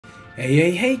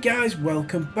Hey guys,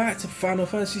 welcome back to Final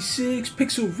Fantasy VI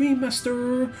Pixel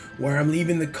Remaster, where I'm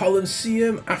leaving the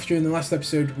Colosseum after in the last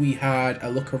episode we had a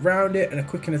look around it and a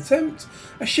quick attempt.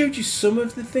 I showed you some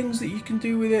of the things that you can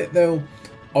do with it, though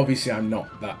obviously I'm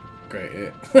not that great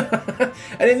at it.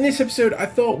 And in this episode I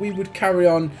thought we would carry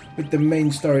on with the main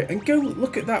story and go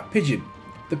look at that pigeon.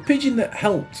 The pigeon that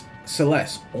helped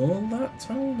Celeste all that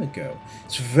time ago.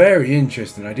 It's very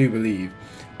interesting, I do believe.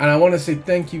 And I want to say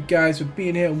thank you guys for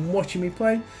being here and watching me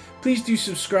play. Please do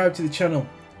subscribe to the channel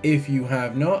if you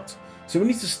have not. So we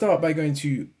need to start by going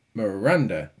to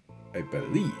Miranda, I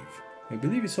believe. I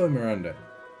believe it's on Miranda.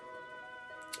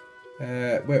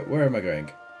 Where am I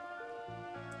going?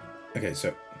 Okay,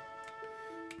 so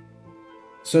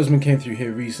Sosman came through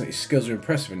here recently. His skills are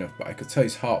impressive enough, but I could tell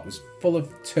his heart was full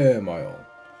of turmoil.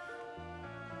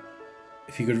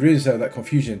 If he could realize that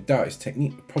confusion and doubt, his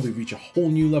technique would probably reach a whole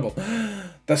new level.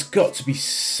 That's got to be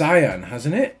Cyan,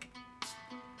 hasn't it?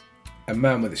 A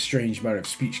man with a strange manner of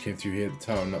speech came through here at the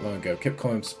town not long ago. Kept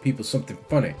calling people something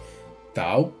funny.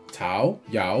 Tao, Tao,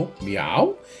 Yao,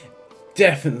 Meow.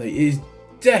 Definitely, it is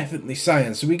definitely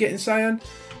Cyan. So we're getting Cyan.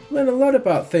 Learn a lot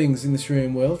about things in this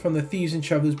ruined world from the thieves and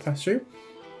travellers pass through.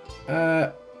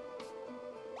 I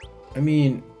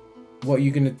mean, what are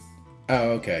you gonna... Oh,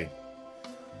 okay.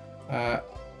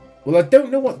 Well, I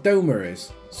don't know what Doma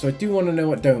is, so I do want to know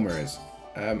what Doma is.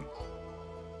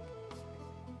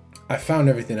 I found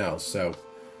everything else, so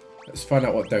let's find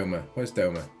out what Doma. Where's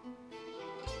Doma?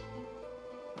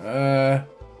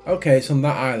 Okay, it's on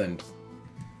that island.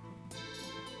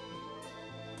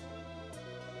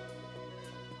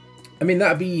 I mean,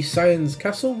 that'd be Cyan's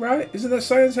castle, right? Isn't that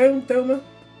Cyan's home, Doma?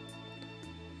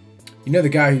 You know the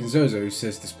guy in Zozo who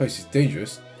says this place is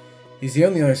dangerous? He's the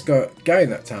only nice guy in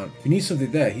that town. If you need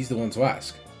something there, he's the one to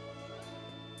ask.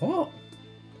 What?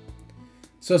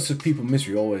 Sorts of people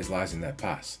misery always lies in their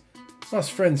past.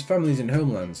 Lost friends, families and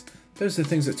homelands. Those are the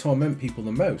things that torment people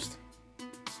the most.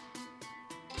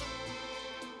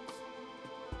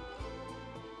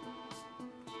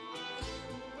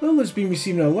 Lola's been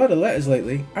receiving a lot of letters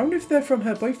lately. I wonder if they're from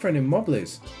her boyfriend in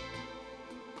Mobliz.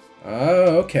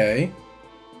 Oh, okay.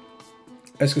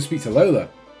 Let's go speak to Lola.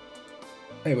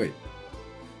 Hey, wait.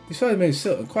 These flowers are made of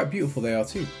silk and quite beautiful they are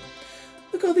too.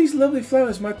 Look at all these lovely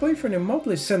flowers. My boyfriend in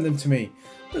Mobliz sent them to me.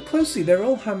 Look closely, they're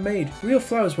all handmade. Real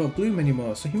flowers won't bloom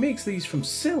anymore, so he makes these from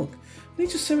silk. And he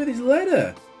just sent me this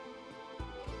letter.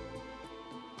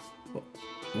 Well,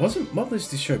 wasn't Mobliz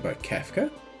destroyed by Kefka?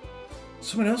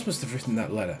 Someone else must have written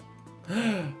that letter.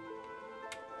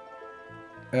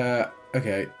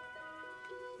 Okay.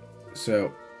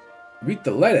 So, read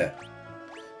the letter.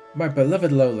 My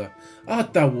beloved Lola,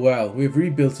 art thou well? We have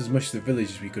rebuilt as much of the village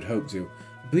as we could hope to.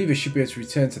 I believe I should be able to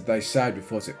return to thy side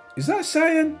before it... Is that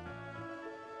Cyan?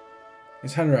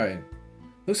 His handwriting.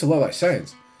 Looks a lot like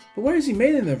Cyan's. But where is he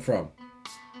mailing them from?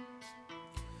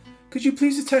 Could you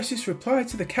please attach this reply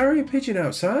to the carrier pigeon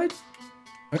outside?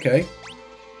 Okay.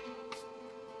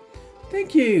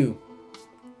 Thank you.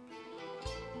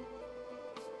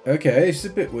 Okay, this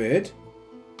is a bit weird.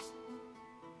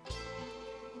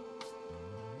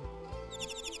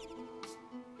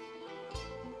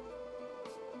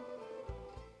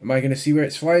 Am I going to see where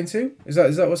it's flying to? Is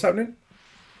that what's happening?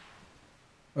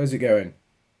 Where's it going?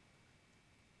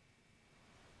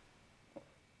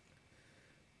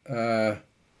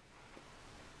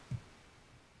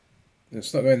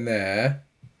 It's not going there.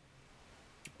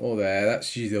 Or there. That's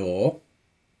Jidor.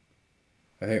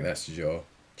 I think that's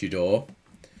Jidor.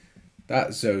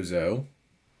 That's Zozo.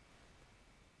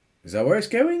 Is that where it's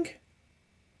going?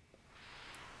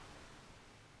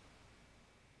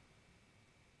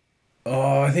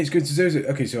 Oh, I think it's going to Zozo.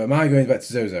 Okay, so am I going back to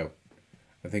Zozo?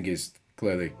 I think it's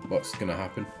clearly what's going to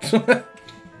happen. I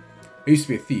used to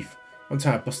be a thief. One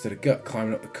time I busted a gut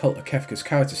climbing up the cult of Kefka's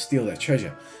tower to steal their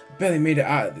treasure. I barely made it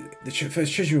out of the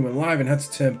first treasure room alive and had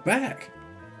to turn back.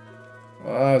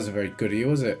 Oh, that was a very good year,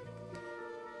 was it?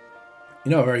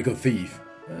 You're not a very good thief.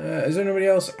 Is there anybody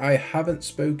else I haven't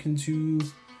spoken to?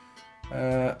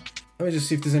 Let me just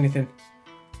see if there's anything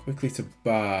quickly to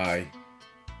buy.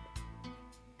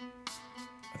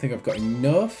 I think I've got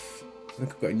enough. I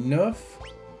think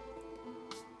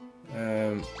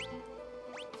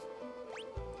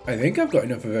I've got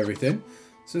enough of everything.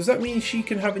 So does that mean she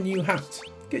can have a new hat?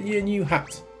 Get you a new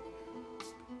hat.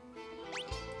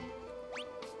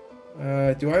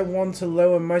 Do I want to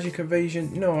lower magic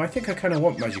evasion? No, I think I kind of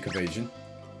want magic evasion.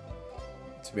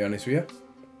 To be honest with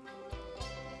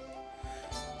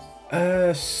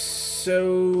you.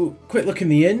 So quick look in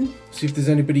the inn. See if there's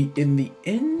anybody in the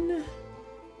inn.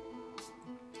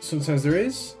 Sometimes there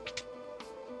is.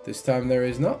 This time there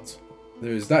is not.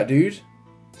 There is that dude.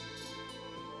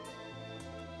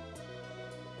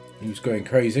 He was going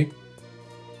crazy.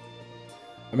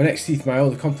 And my next teeth, my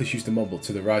old accomplice used to mumble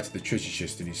to the right of the treasure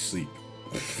chest in his sleep.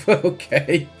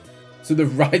 Okay. To the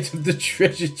right of the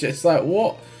treasure chest. Like,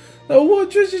 what? Oh,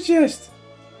 what treasure chest?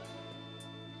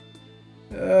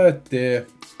 Oh, dear.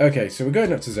 Okay, so we're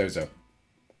going up to Zozo.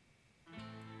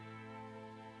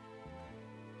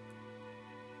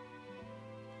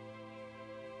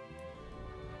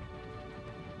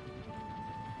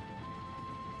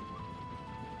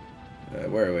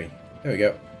 Where are we? There we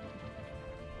go.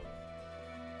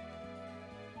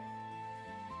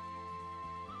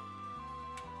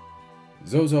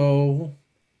 Zozo.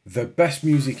 The best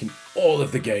music in all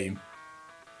of the game.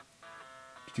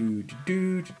 Do, do,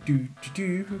 do, do, do,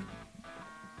 do.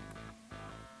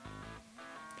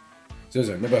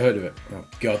 Zozo, never heard of it. Oh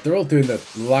god, they're all doing the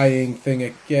lying thing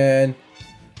again.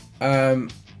 Are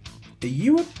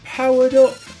you a powered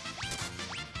up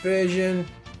version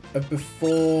of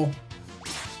before?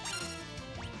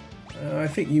 I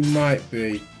think you might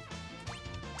be.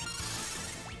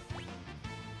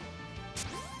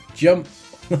 Jump.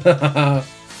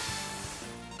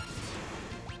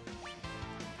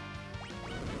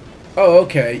 Oh,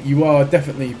 okay. You are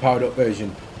definitely a powered up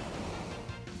version.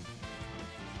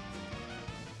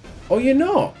 Oh, you're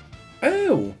not?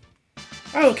 Oh.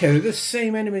 Oh, okay. They're the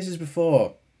same enemies as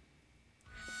before.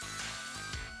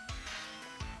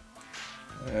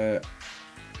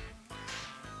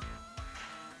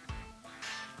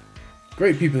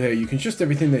 Great people here. You can trust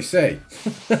everything they say.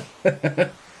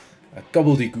 A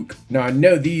gobbledygook. Now, I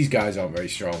know these guys aren't very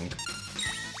strong.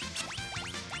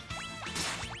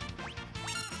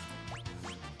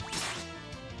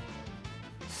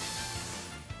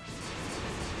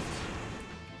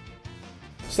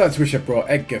 Starting to wish I brought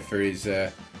Edgar for his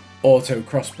auto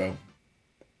crossbow.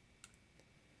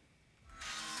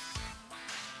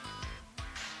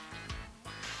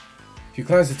 If you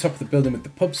climb to the top of the building with the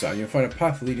pub sign, you'll find a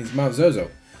path leading to Mount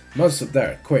Zozo. The monster's up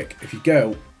there. Quick, if you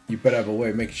go, you better have a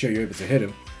way of making sure you're able to hit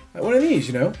him. Like one of these,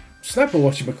 you know? Sniper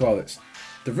whatchamacallits.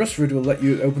 The rust rid will let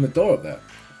you open the door up there.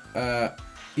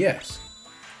 Yes.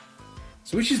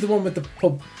 So which is the one with the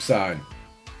pub sign?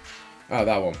 Oh,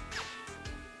 that one.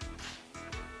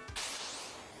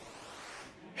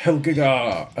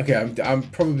 Helgagar. Okay, I'm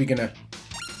probably gonna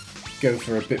go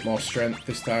for a bit more strength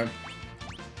this time.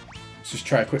 Let's just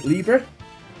try a quick Libra.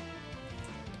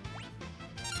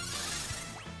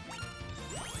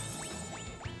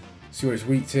 See what it's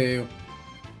weak to.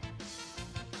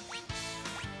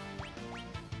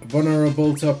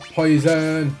 Vulnerable to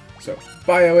poison. So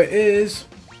bio it is.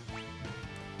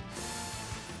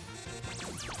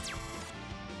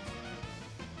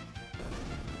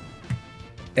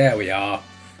 There we are.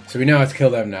 So we know how to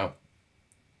kill them now.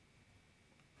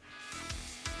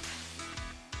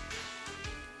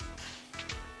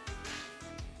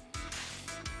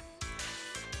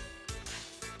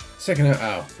 Second out.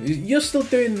 Oh, you're still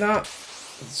doing that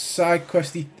side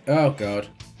questy. Oh god.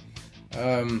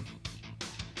 Trying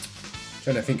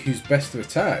to think who's best to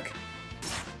attack.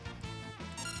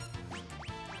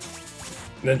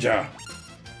 Ninja.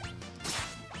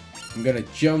 I'm gonna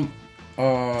jump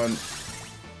on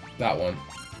that one.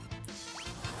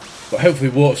 But hopefully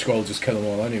Water Scroll will just kill them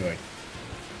all anyway.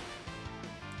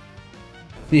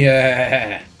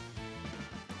 Yeah!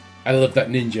 I love that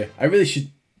ninja. I really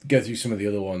should go through some of the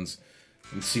other ones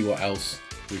and see what else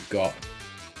we've got.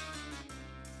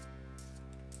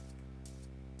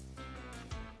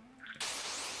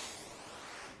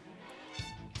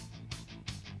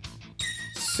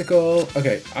 Sickle.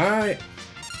 Okay,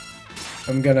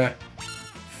 I'm gonna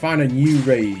find a new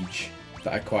rage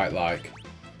that I quite like.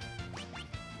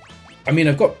 I mean,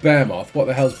 I've got Bearmoth. What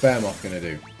the hell's Bearmoth gonna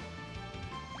do?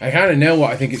 I kind of know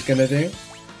what I think it's gonna do,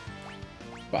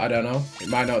 but I don't know. It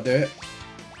might not do it.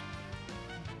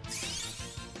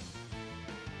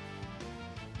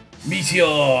 Meteor!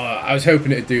 I was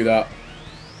hoping it'd do that.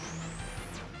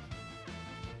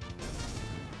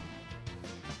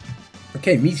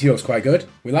 Okay, Meteor's quite good.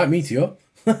 We like Meteor.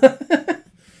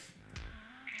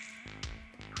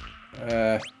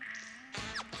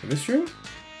 So this room?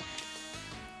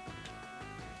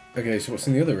 Okay, so what's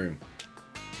in the other room?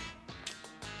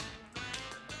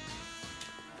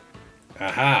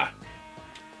 Aha!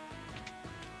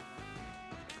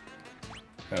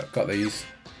 Oh, got these.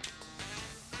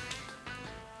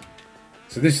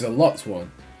 So this is a locked one.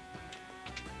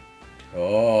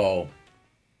 Oh.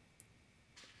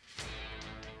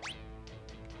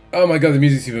 Oh my god, the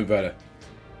music's even better.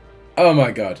 Oh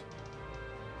my god.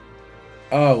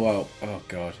 Oh wow. Oh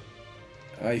god.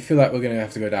 I feel like we're going to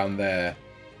have to go down there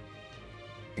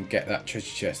and get that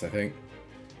treasure chest, I think.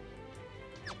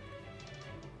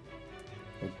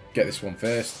 We'll get this one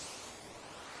first.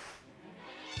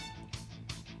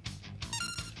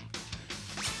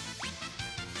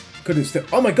 Couldn't steal.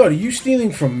 Oh my god, are you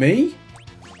stealing from me?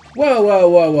 Whoa, whoa,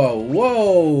 whoa, whoa,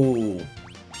 whoa!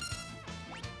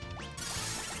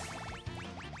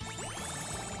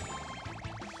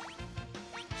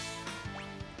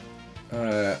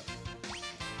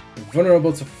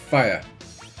 Vulnerable to fire.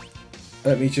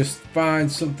 Let me just find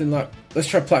something like... Let's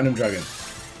try Platinum Dragon.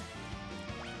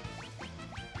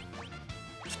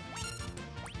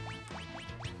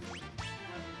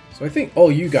 So I think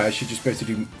all you guys should just be able to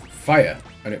do fire,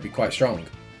 and it'd be quite strong.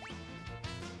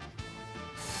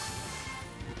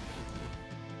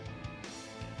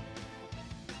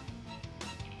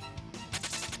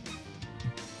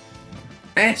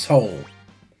 Asshole!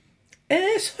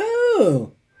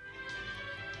 Asshole!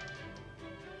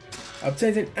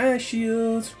 Obtained an ice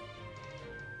shield.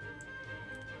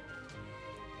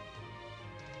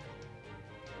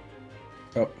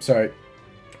 Oh, sorry.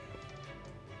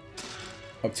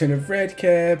 Obtain a red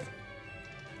cap.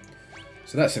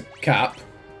 So that's a cap,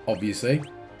 obviously.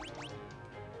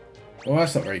 Well,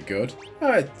 that's not very good.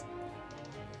 Alright.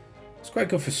 It's quite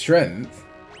good for strength.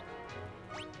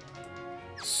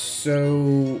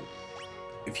 So,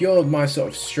 if you're my sort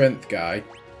of strength guy,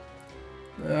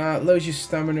 lowers your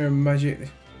stamina and magic.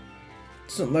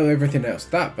 Doesn't lower everything else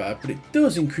that bad, but it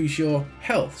does increase your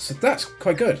health, so that's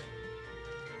quite good.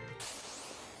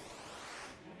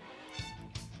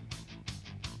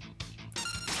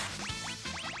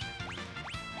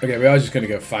 Okay, we are just going to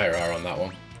go Fire R on that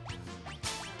one.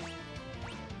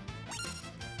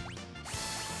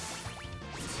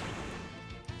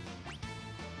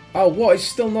 Oh, what? It's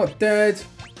still not dead?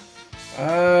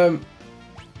 Oh,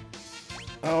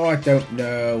 I don't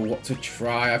know what to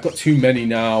try. I've got too many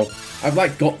now. I've,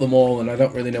 like, got them all, and I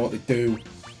don't really know what they do.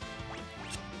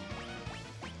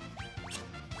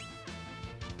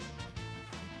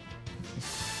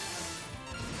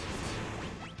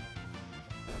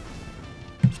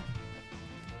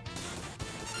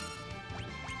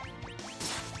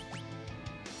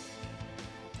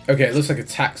 Okay, it looks like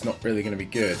attack's not really going to be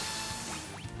good.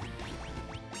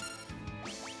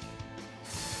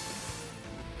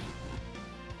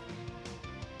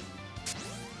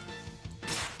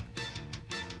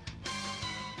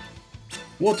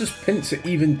 What does Pincer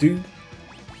even do?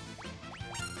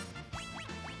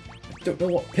 I don't know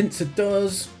what Pincer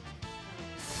does.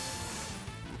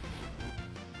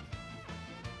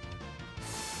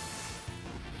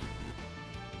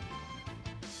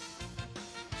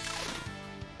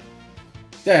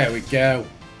 There we go.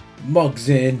 Mog's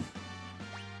in.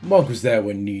 Mog was there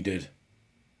when needed.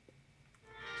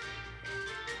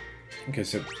 Okay,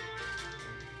 so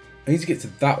I need to get to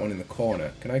that one in the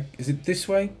corner. Can I? Is it this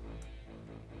way?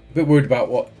 A bit worried about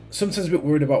what. Sometimes a bit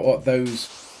worried about what those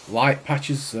light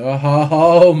patches are.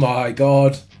 Oh my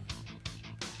god.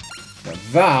 Now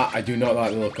that I do not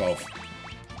like the look of.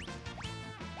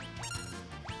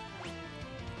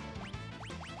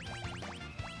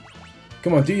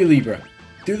 Come on, do your Libra.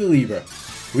 Do the Libra.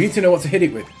 We need to know what to hit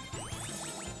it with.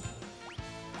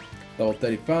 Level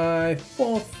 35,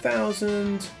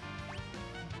 4,000.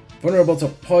 Vulnerable to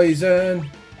poison.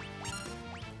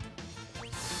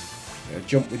 Gonna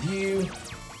jump with you.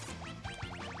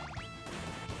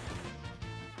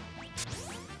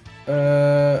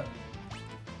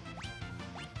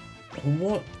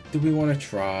 What do we want to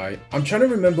try? I'm trying to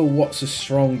remember what's a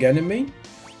strong enemy.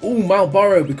 Oh,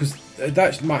 Malboro, because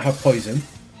that might have poison,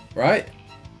 right?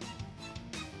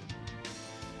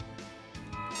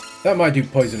 That might do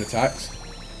poison attacks.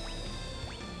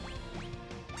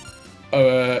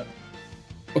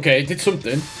 Okay, it did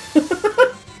something.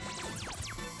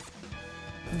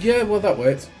 Yeah, well, that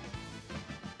worked.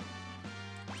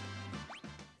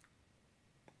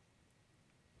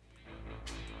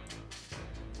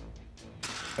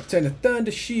 Obtain a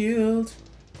Thunder Shield.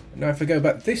 Now if I go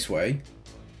back this way...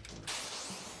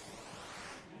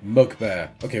 Mugbear.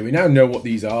 Okay, we now know what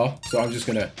these are, so I'm just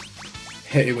going to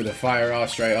hit it with a Fire R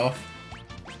straight off.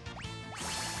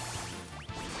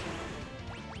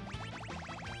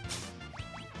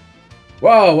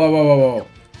 Whoa, whoa, whoa, whoa, whoa.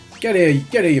 Get here,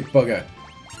 you bugger.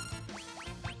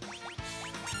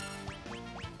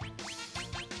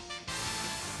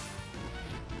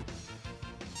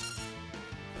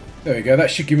 There we go, that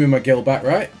should give me my gil back,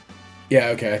 right? Yeah,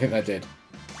 okay, I think that did.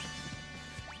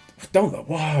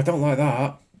 Wow, I don't like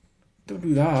that. Don't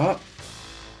do that.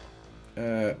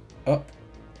 Up.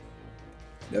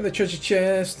 Another treasure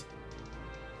chest.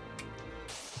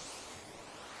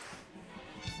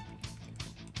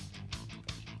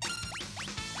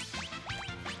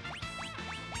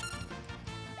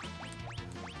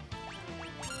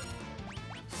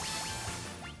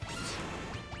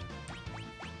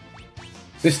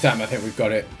 This time I think we've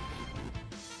got it.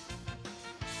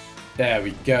 There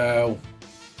we go.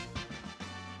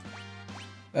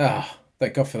 Ah,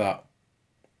 thank God for that.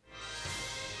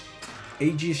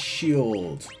 Aegis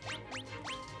Shield.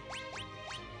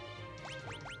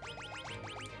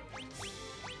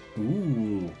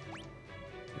 Ooh.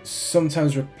 It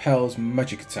sometimes repels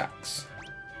magic attacks.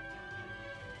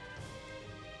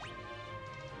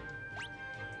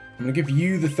 I'm going to give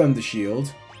you the Thunder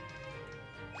Shield.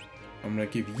 I'm going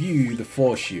to give you the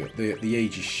Force Shield, the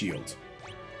Aegis Shield.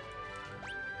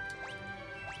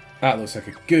 That looks like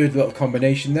a good little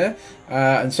combination there.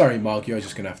 And sorry, Mark, you're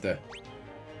just going to have to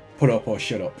put up or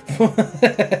shut up.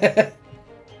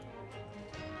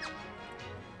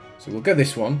 So we'll get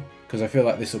this one, because I feel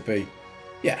like this will be,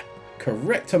 yeah,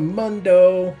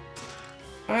 correctamundo.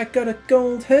 I got a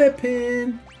gold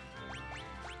hairpin.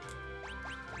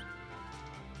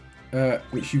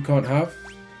 Which you can't have.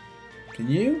 Can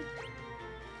you?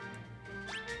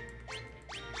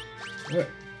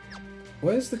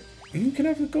 Where's the... Who can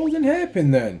have a golden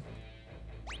hairpin then?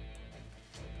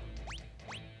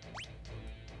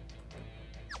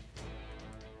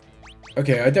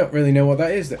 Okay, I don't really know what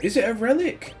that is. Is it a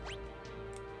relic?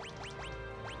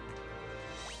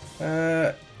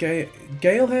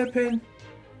 Gale hairpin?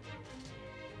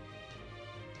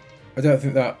 I don't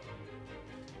think that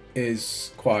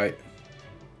is quite...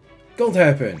 Gold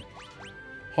hairpin.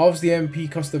 Halves the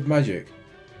MP cost of magic.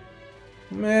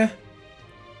 Meh.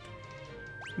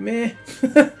 Meh.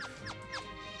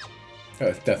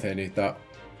 Oh, definitely need that.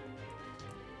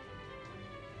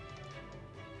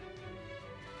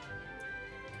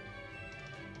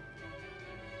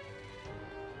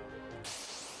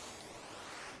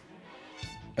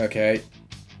 Okay.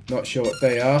 Not sure what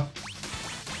they are.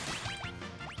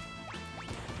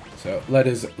 So, let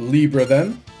us Libra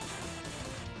them.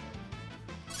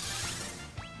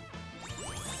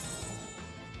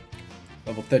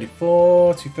 Level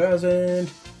 34, 2000.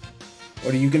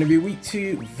 What are you going to be weak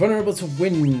to? Vulnerable to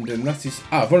wind, and that is...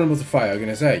 Ah, vulnerable to fire, I'm going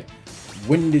to say.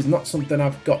 Wind is not something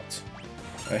I've got.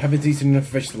 I haven't eaten enough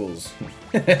vegetables.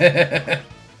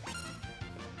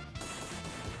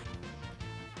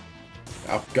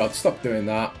 Oh god, stop doing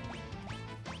that.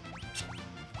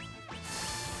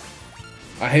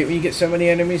 I hate when you get so many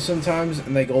enemies sometimes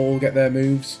and they all get their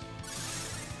moves.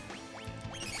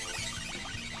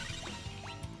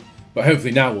 But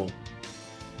hopefully now we'll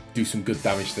do some good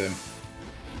damage to them.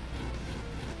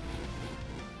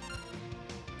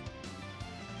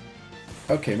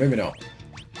 Okay, maybe not.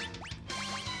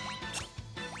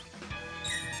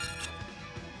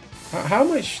 How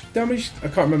much damage? I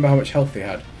can't remember how much health they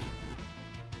had.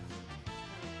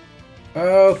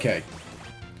 Okay.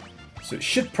 So it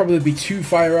should probably be 2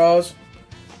 fire R's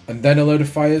and then a load of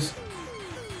fires.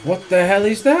 What the hell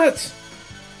is that?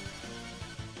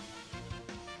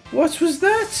 What was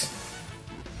that?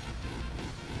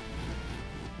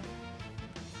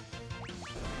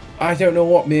 I don't know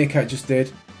what Meerkat just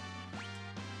did.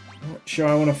 I'm not sure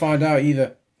I want to find out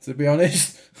either, to be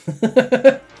honest.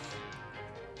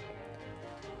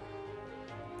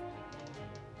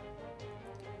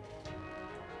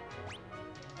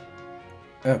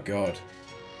 Oh god.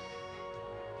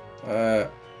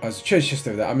 There's a treasure chest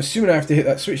over there. I'm assuming I have to hit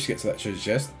that switch to get to that treasure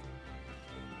chest.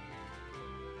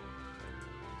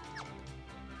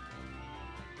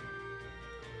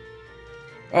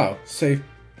 Oh, save.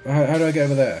 How do I get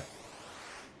over there?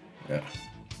 Yeah.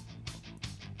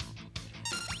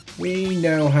 We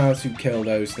know how to kill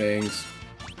those things.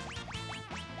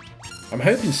 I'm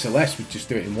hoping Celeste would just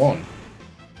do it in one.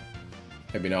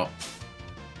 Maybe not.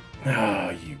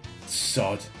 Ah, you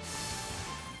sod.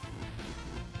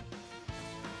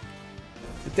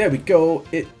 But there we go,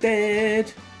 it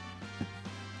did.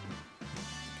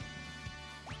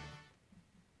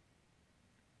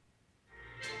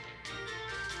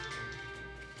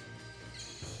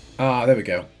 Ah, there we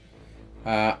go.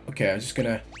 Okay, I'm just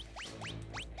gonna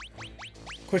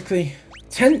quickly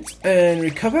tent and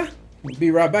recover. We'll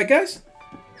be right back, guys.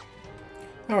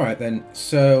 Alright then,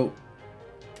 so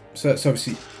that's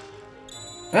obviously...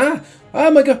 Ah! Oh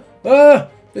my god! Ah!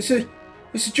 It's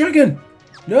a dragon!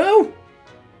 No!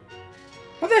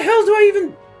 How the hell do I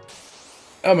even...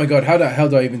 Oh my god, how the hell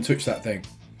do I even touch that thing?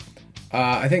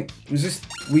 I think... Was this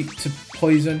weak to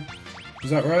poison?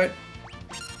 Was that right?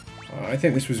 I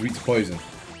think this was weak to poison.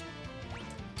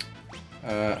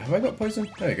 Have I got poison?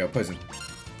 There you go, poison.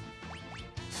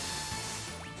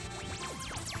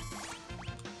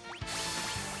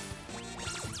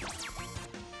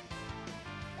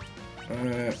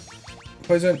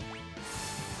 Poison.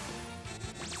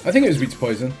 I think it was weak to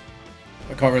poison.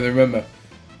 I can't really remember,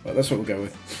 but that's what we'll go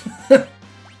with.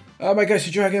 Oh my gosh,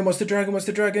 the dragon. What's the dragon? What's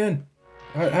the dragon?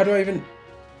 How do I even...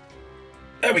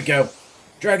 There we go.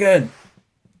 Dragon.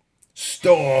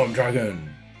 Storm dragon.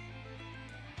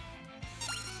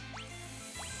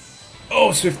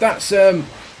 Oh, so if that's... Oh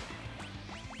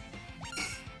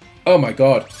my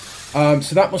god.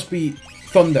 So that must be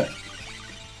thunder.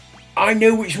 I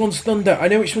know which one's thunder. I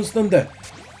know which one's thunder.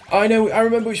 I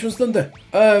remember which one's thunder.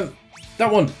 That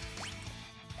one.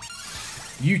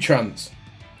 U-Trans.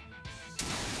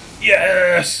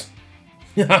 Yes!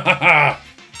 What?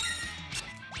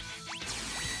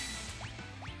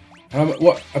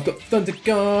 I've got Thunder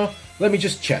Gar. Let me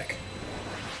just check.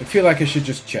 I feel like I should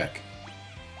just check.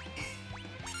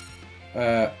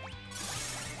 I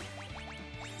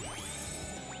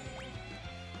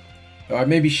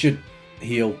maybe should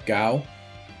heal Gao.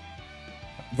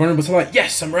 Vulnerable to light.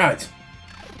 Yes, I'm right.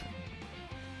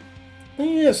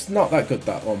 Yeah, it's not that good,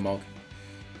 that one, Mog.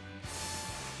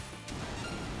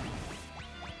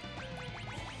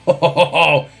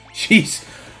 Oh, jeez.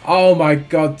 Oh my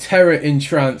god, Terror in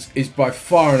Trance is by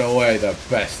far and away the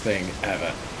best thing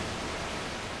ever.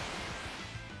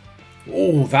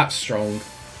 Oh, that's strong.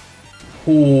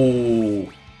 Oh.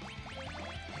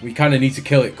 We kind of need to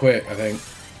kill it quick, I think.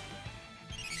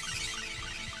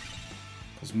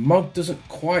 Because Mog doesn't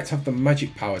quite have the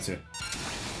magic power to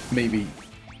maybe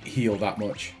heal that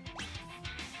much.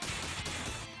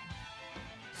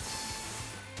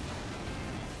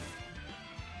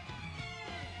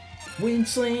 Wind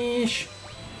Slash.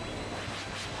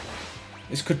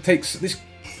 This could take this.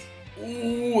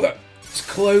 Ooh, that's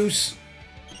close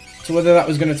to whether that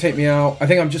was going to take me out. I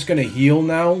think I'm just going to heal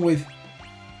now with.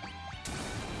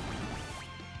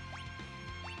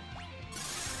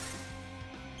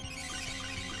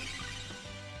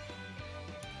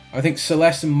 I think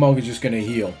Celeste and Mog are just going to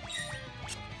heal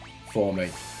for me.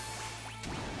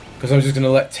 Because I'm just going to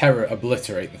let Terror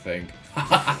obliterate the thing.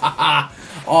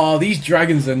 Oh, these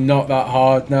dragons are not that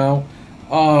hard now.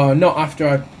 Oh, not after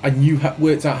I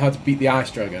worked out how to beat the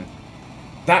Ice Dragon.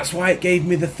 That's why it gave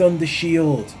me the Thunder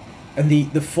Shield. And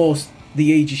the Force,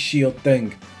 the Aegis Shield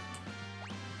thing.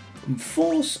 And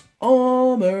Force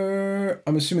Armor.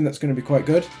 I'm assuming that's going to be quite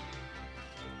good.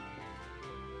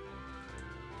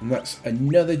 And that's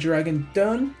another dragon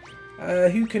done.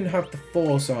 Who can have the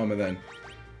Force Armor then?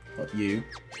 Not you.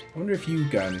 I wonder if you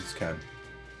guys can.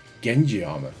 Genji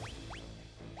Armor.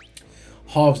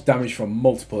 Halves damage from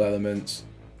multiple elements.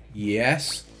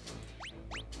 Yes.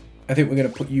 I think we're going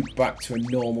to put you back to a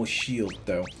normal shield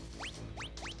though.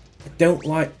 I don't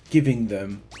like giving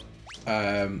them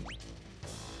the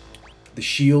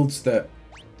shields that...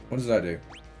 What does that do?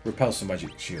 Repel some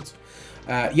magic shields.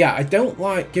 Yeah, I don't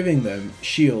like giving them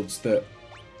shields that...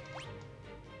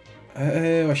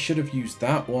 Oh, I should have used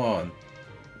that one.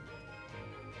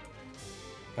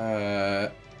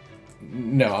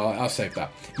 No, I'll save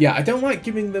that. Yeah, I don't like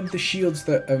giving them the shields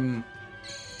that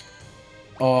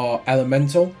are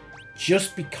elemental,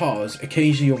 just because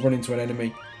occasionally you'll run into an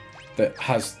enemy that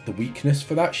has the weakness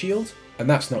for that shield, and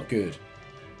that's not good.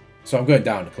 So I'm going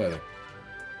down, clearly.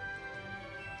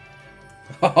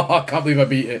 I can't believe I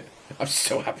beat it. I'm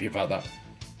so happy about that.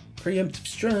 Preemptive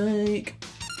strike.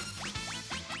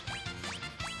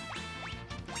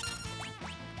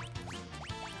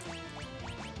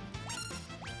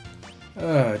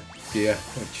 Oh dear,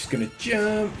 I'm just gonna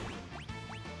jump.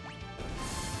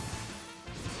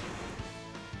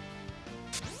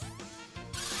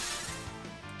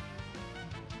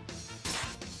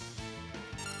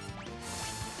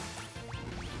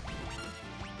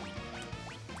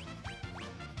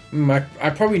 I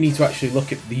probably need to actually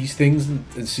look at these things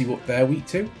and see what they're weak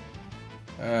to.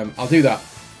 I'll do that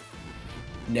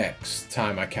next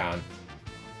time I can.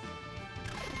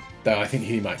 Though I think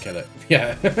he might kill it.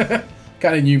 Yeah.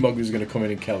 Kind of knew Mog was going to come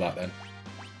in and kill that then.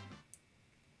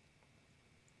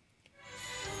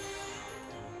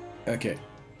 Okay.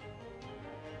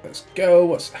 Let's go.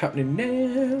 What's happening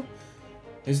now?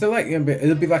 Is there like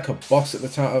it'll be like a boss at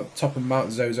the top of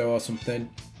Mount Zozo or something?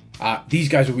 These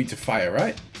guys are weak to fire,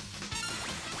 right?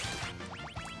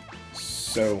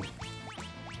 So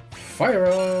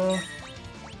fire!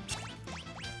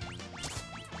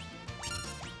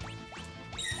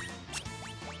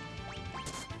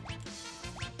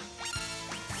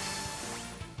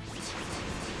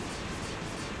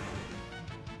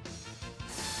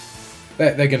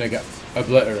 They're gonna get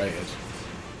obliterated.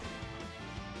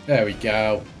 There we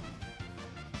go.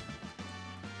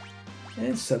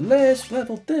 And Celeste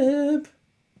leveled up.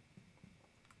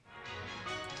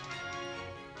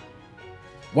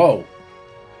 Whoa.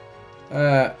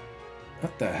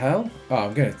 What the hell? Oh,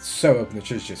 I'm gonna sew open the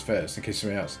treasure chest first in case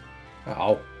something else.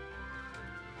 Ow.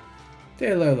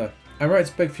 Dear Lola, I write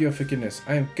to beg for your forgiveness.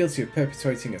 I am guilty of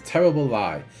perpetuating a terrible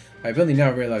lie. I have only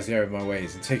now realised the error of my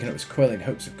ways and taken up this quill in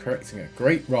hopes of correcting a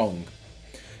great wrong.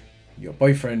 Your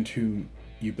boyfriend, whom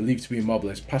you believe to be a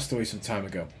mobblist, passed away some time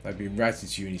ago. I've been writing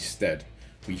to you in his stead.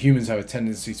 We humans have a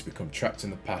tendency to become trapped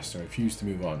in the past and refuse to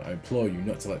move on. I implore you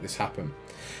not to let this happen.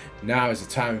 Now is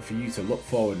the time for you to look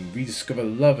forward and rediscover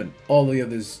love and all the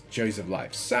other joys of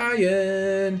life.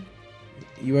 Cyan!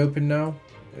 You open now?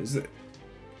 Is it?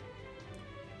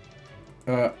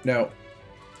 No.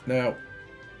 No.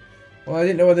 Well, I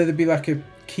didn't know whether there'd be like a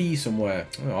key somewhere.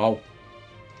 Oh.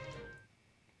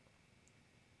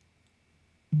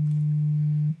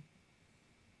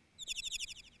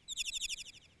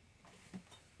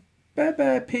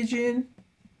 Bye-bye, pigeon.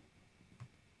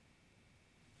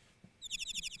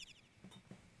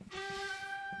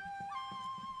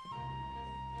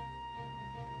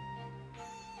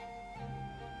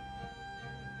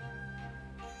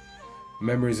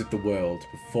 Memories of the world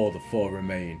before the four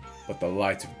remain, but the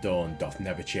light of dawn doth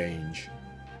never change.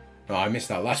 Oh, I missed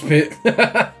that last bit.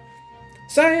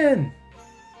 Cyan!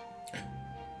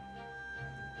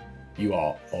 You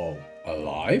are all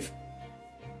alive?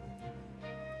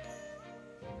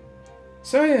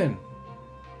 Cyan!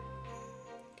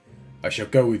 I shall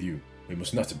go with you. We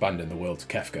must not abandon the world to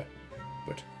Kefka.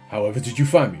 But however did you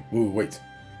find me? Whoa, wait.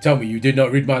 Tell me you did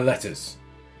not read my letters.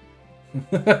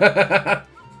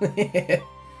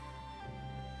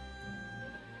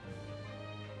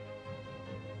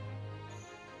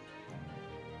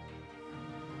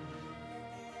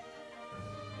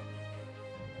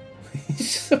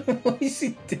 What is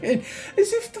he doing?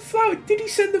 As if the flower... Did he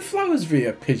send the flowers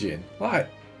via pigeon? Like,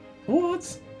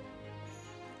 what?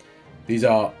 These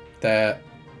are their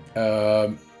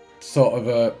sort of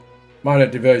a minor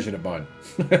diversion of mine.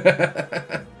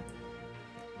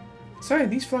 Sorry,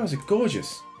 these flowers are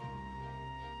gorgeous.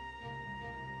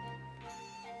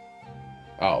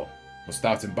 Oh, must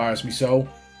thou embarrass me so?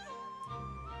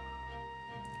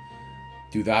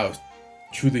 Do thou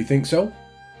truly think so?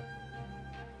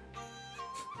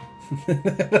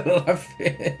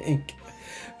 The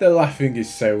laughing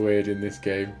is so weird in this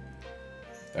game.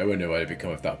 I wonder what had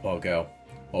become of that poor girl,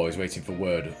 always waiting for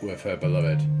word of her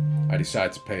beloved. I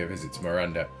decided to pay a visit to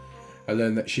Miranda. I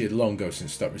learned that she had long ago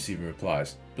since stopped receiving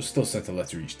replies, but still sent a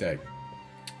letter each day.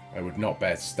 I would not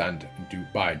bear to stand and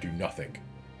do nothing.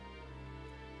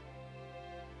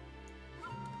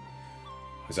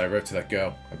 As I wrote to that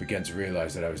girl, I began to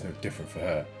realise that I was no different for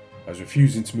her. I was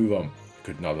refusing to move on. I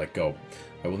could not let go.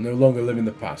 I will no longer live in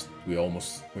the past. We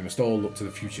must all look to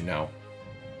the future now.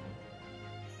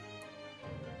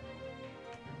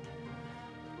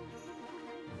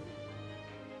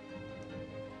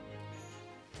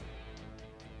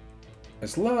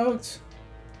 It's locked.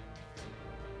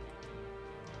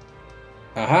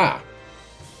 Aha!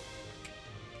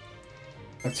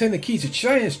 Obtain the key to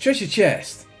Cyan's treasure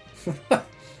chest.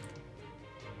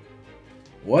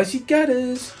 What's he got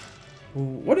us?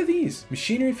 What are these?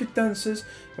 Machinery for dancers,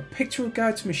 a pictorial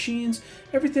guide to machines,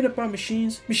 everything about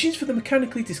machines, machines for the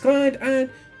mechanically disinclined, and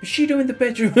Bushido in the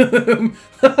bedroom.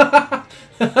 What?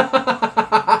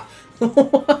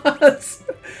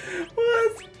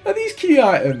 What? Are these key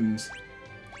items?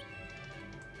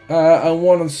 And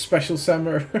one on special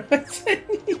samurai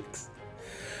techniques.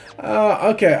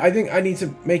 Okay, I think I need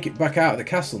to make it back out of the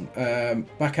castle.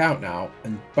 Back out now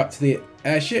and back to the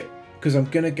airship, because I'm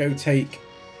going to go take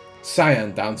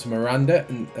Cyan down to Miranda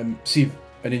and see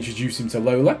and introduce him to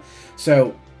Lola.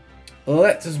 So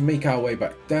let us make our way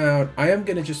back down. I am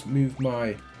going to just move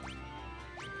my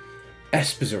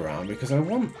espers around because I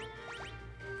want...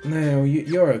 No,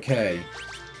 you're okay.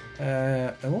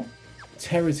 I want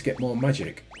Terra to get more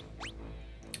magic.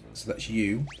 So that's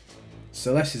you.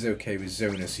 Celeste is okay with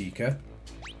Zona Seeker.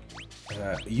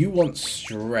 You want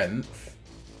strength.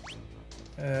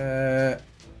 You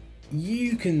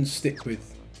can stick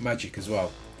with magic as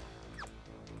well.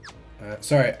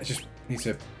 Sorry, I just need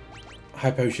to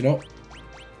high potion up.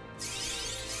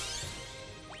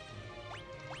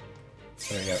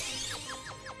 There we go.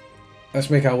 Let's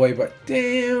make our way back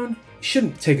down. It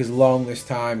shouldn't take us long this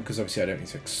time because obviously I don't need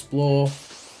to explore.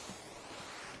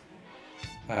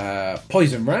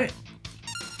 Poison, right?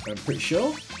 I'm pretty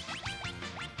sure.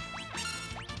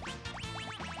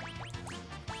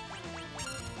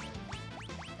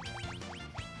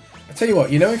 I tell you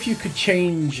what, you know, if you could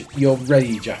change your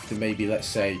rage after maybe, let's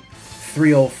say,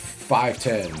 3 or 5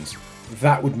 turns,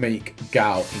 that would make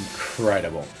Gal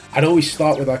incredible. I'd always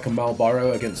start with like a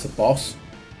Malboro against the boss,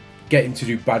 get him to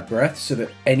do bad breath so that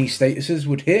any statuses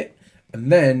would hit,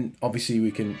 and then obviously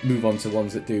we can move on to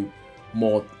ones that do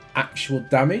more actual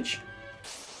damage.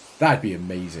 That'd be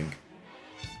amazing.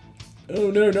 Oh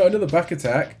no, not another back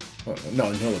attack. Well,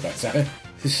 not another back attack.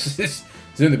 This is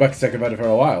the only back attack I've had for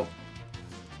a while.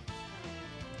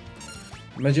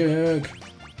 Magic!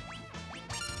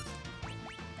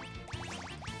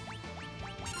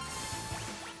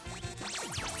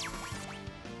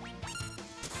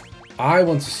 I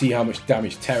want to see how much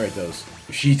damage Terra does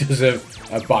if she does a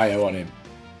bio on him.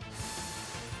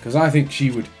 Because I think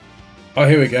she would... Oh,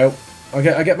 here we go. I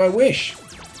get my wish.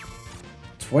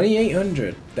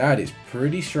 2,800. That is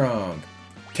pretty strong.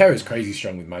 Terra's crazy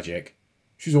strong with magic.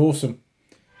 She's awesome.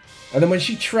 And then when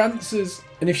she trances,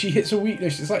 and if she hits a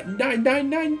weakness, it's like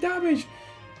 999 damage.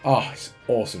 Oh, it's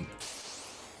awesome.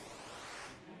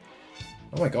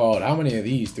 Oh my god, how many of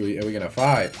these are we going to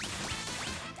fight?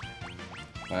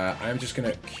 I'm just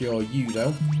going to cure you,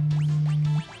 though.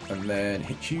 And then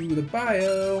hit you with a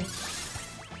bio.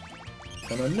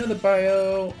 And another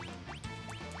bio.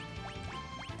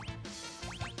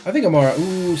 I think I'm alright.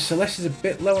 Ooh, Celeste is a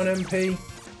bit low on MP.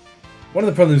 One of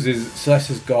the problems is Celeste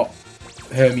has got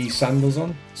Hermes sandals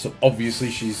on. So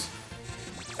obviously she's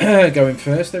going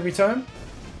first every time.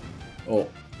 Or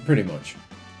pretty much.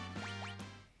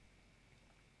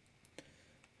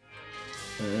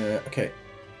 Okay.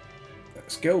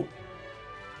 Let's go.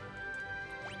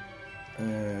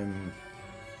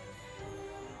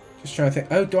 Just trying to think.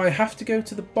 Oh, do I have to go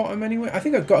to the bottom anyway? I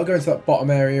think I've got to go into that bottom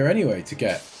area anyway to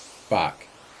get back.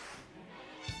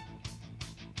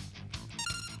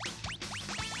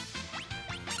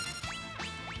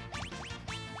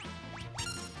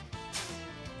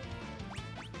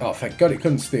 Oh, thank God it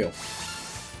couldn't steal.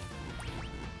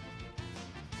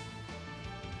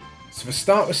 So if I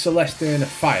start with Celeste doing a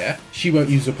fire, she won't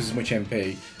use up as much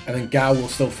MP, and then Gal will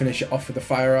still finish it off with the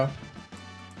fire arm.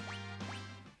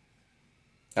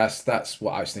 That's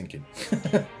what I was thinking.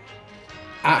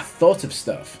 I thought of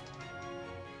stuff.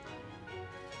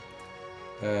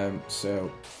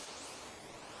 So...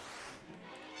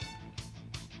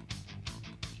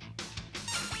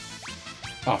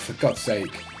 Oh, for God's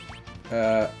sake.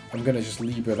 I'm going to just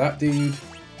Libra that dude.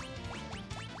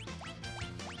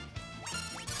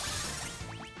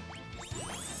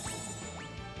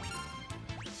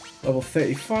 Level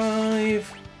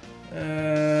 35.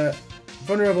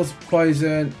 Vulnerable to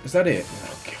poison. Is that it?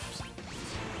 Oh, God.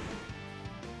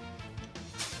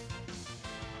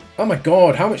 Oh my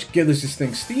God, how much gil is this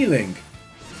thing stealing?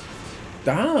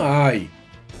 Die.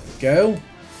 Go.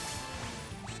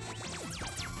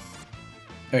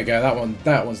 There we go,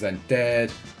 that one's then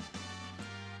dead.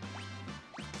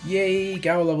 Yay,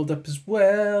 Gao leveled up as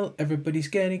well. Everybody's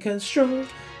getting strong.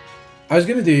 I was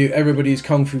going to do everybody's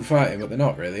Kung Fu fighting, but they're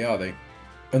not really, are they?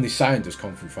 Only Cyan does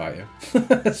Kung Fu fighting.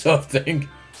 Sort of thing.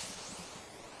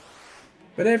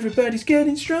 But everybody's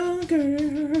getting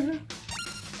stronger.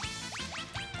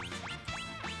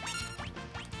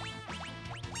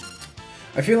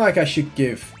 I feel like I should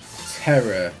give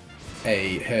Terra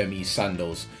a Hermes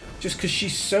sandals. Just because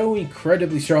she's so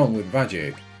incredibly strong with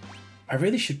magic. I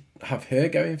really should have her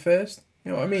going first.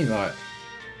 You know what I mean? Like...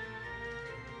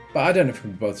 But I don't know if we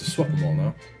can be able to swap them all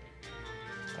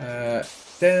now.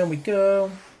 Down we go.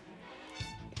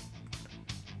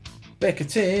 Back a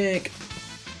tick.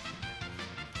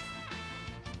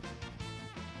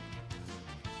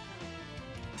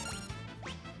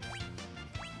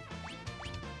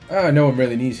 Ah, no one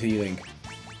really needs healing.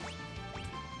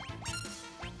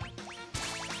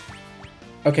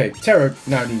 Okay, Terra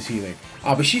now needs healing.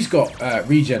 Ah, but she's got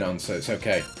regen on, so it's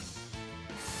okay.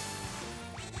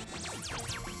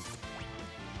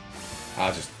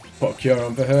 I'll just put a cure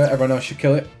on for her. Everyone else should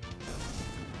kill it.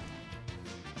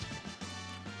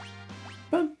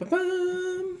 Bum, bum,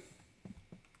 bum.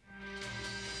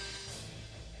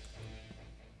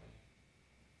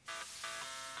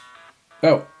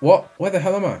 Oh, what? Where the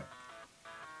hell am I?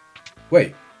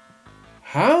 Wait.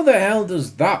 How the hell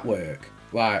does that work?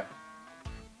 Like,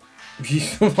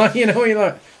 like, you know, you're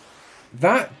like,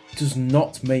 that does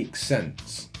not make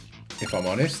sense, if I'm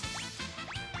honest.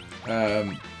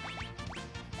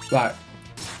 Like,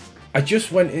 I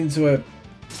just went into a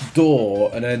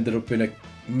door and ended up in a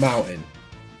mountain.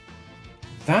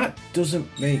 That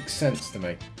doesn't make sense to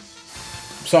me.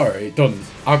 Sorry, it doesn't.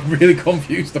 I'm really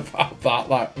confused about that.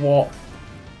 Like, what?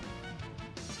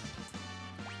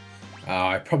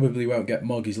 I probably won't get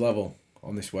Moggy's level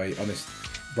on this way, on this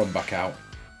run back out.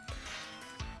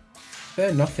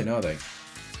 They're nothing, are they?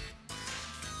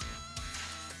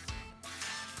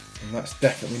 And that's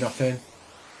definitely nothing.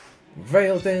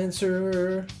 Veil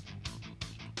Dancer.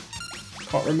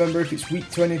 Can't remember if it's weak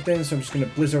to anything, so I'm just going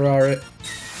to Blizzard it.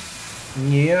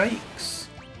 Yikes.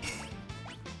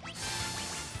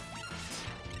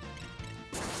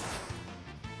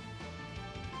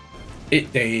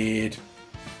 It did.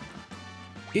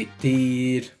 It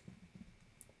did.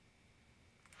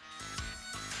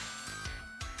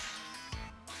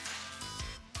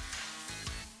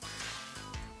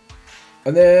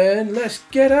 And then let's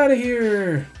get out of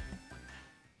here.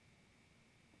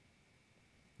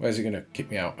 Where's it gonna kick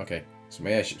me out? Okay, so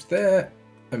my airship's there.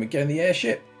 Let me get in the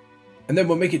airship, and then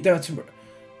we'll make it down to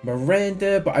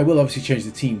Miranda. But I will obviously change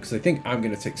the team because I think I'm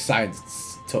gonna take Cyan to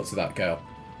talk to that girl.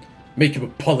 Make him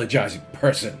apologize in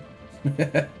person.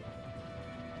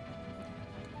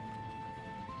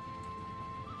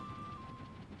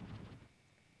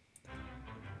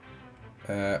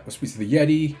 We'll speak to the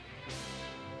Yeti.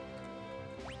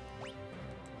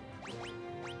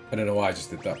 I don't know why I just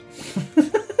did that.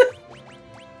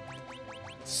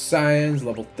 Cyan's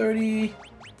level 30.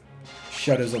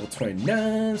 Shadow's level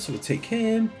 29, so we'll take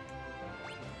him.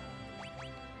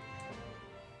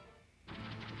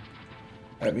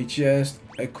 Let me just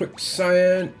equip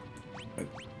Cyan.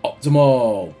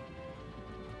 Optimal.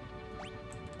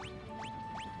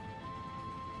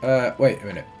 Wait a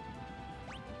minute.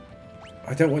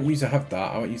 I don't want you to have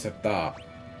that. I want you to have that.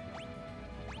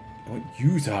 I want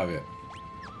you to have it.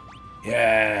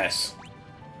 Yes.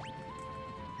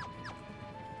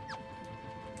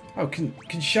 Oh, can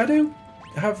Shadow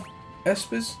have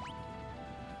espers?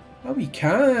 Oh, he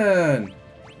can.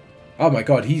 Oh my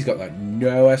god, he's got like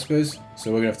no espers,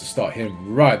 so we're gonna have to start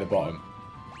him right at the bottom.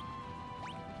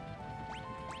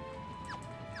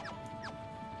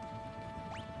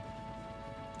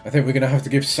 I think we're gonna have to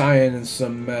give Cyan and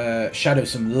some Shadow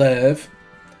some love.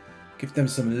 Give them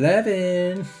some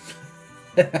loving.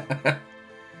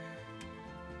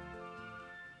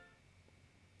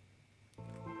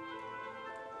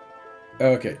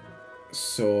 Okay,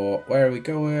 so where are we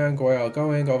going? We're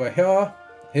going over here.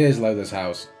 Here's Lola's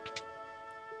house.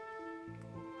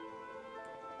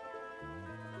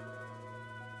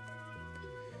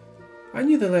 I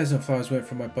knew the letters and flowers weren't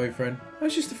from my boyfriend. I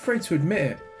was just afraid to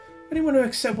admit it. I didn't want to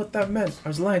accept what that meant. I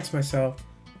was lying to myself.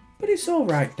 But it's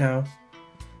alright now.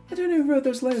 I don't know who wrote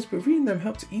those letters, but reading them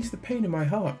helped to ease the pain in my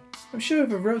heart. I'm sure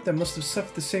whoever wrote them must have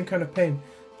suffered the same kind of pain.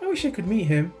 I wish I could meet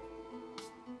him.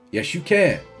 Yes, you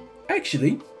can.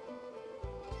 Actually.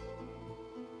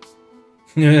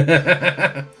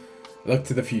 Look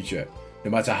to the future.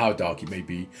 No matter how dark it may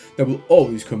be, there will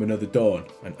always come another dawn,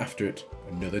 and after it,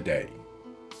 another day.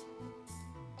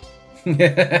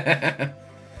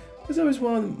 There's always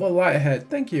one more light ahead.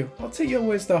 Thank you. I'll take your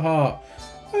words to heart.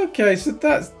 Okay, so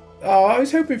that's... Oh, I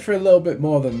was hoping for a little bit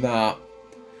more than that.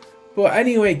 But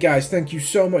anyway, guys, thank you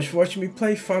so much for watching me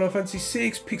play Final Fantasy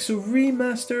VI Pixel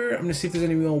Remaster. I'm going to see if there's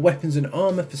any more weapons and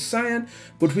armor for Cyan.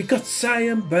 But we got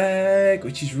Cyan back,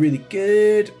 which is really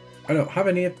good. I don't have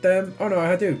any of them. Oh, no,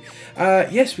 I do.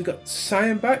 Yes, we got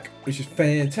Cyan back, which is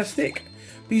fantastic.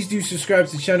 Please do subscribe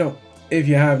to the channel if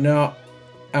you have not.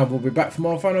 And we'll be back for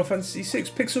more Final Fantasy VI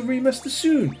Pixel Remaster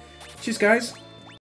soon. Cheers, guys.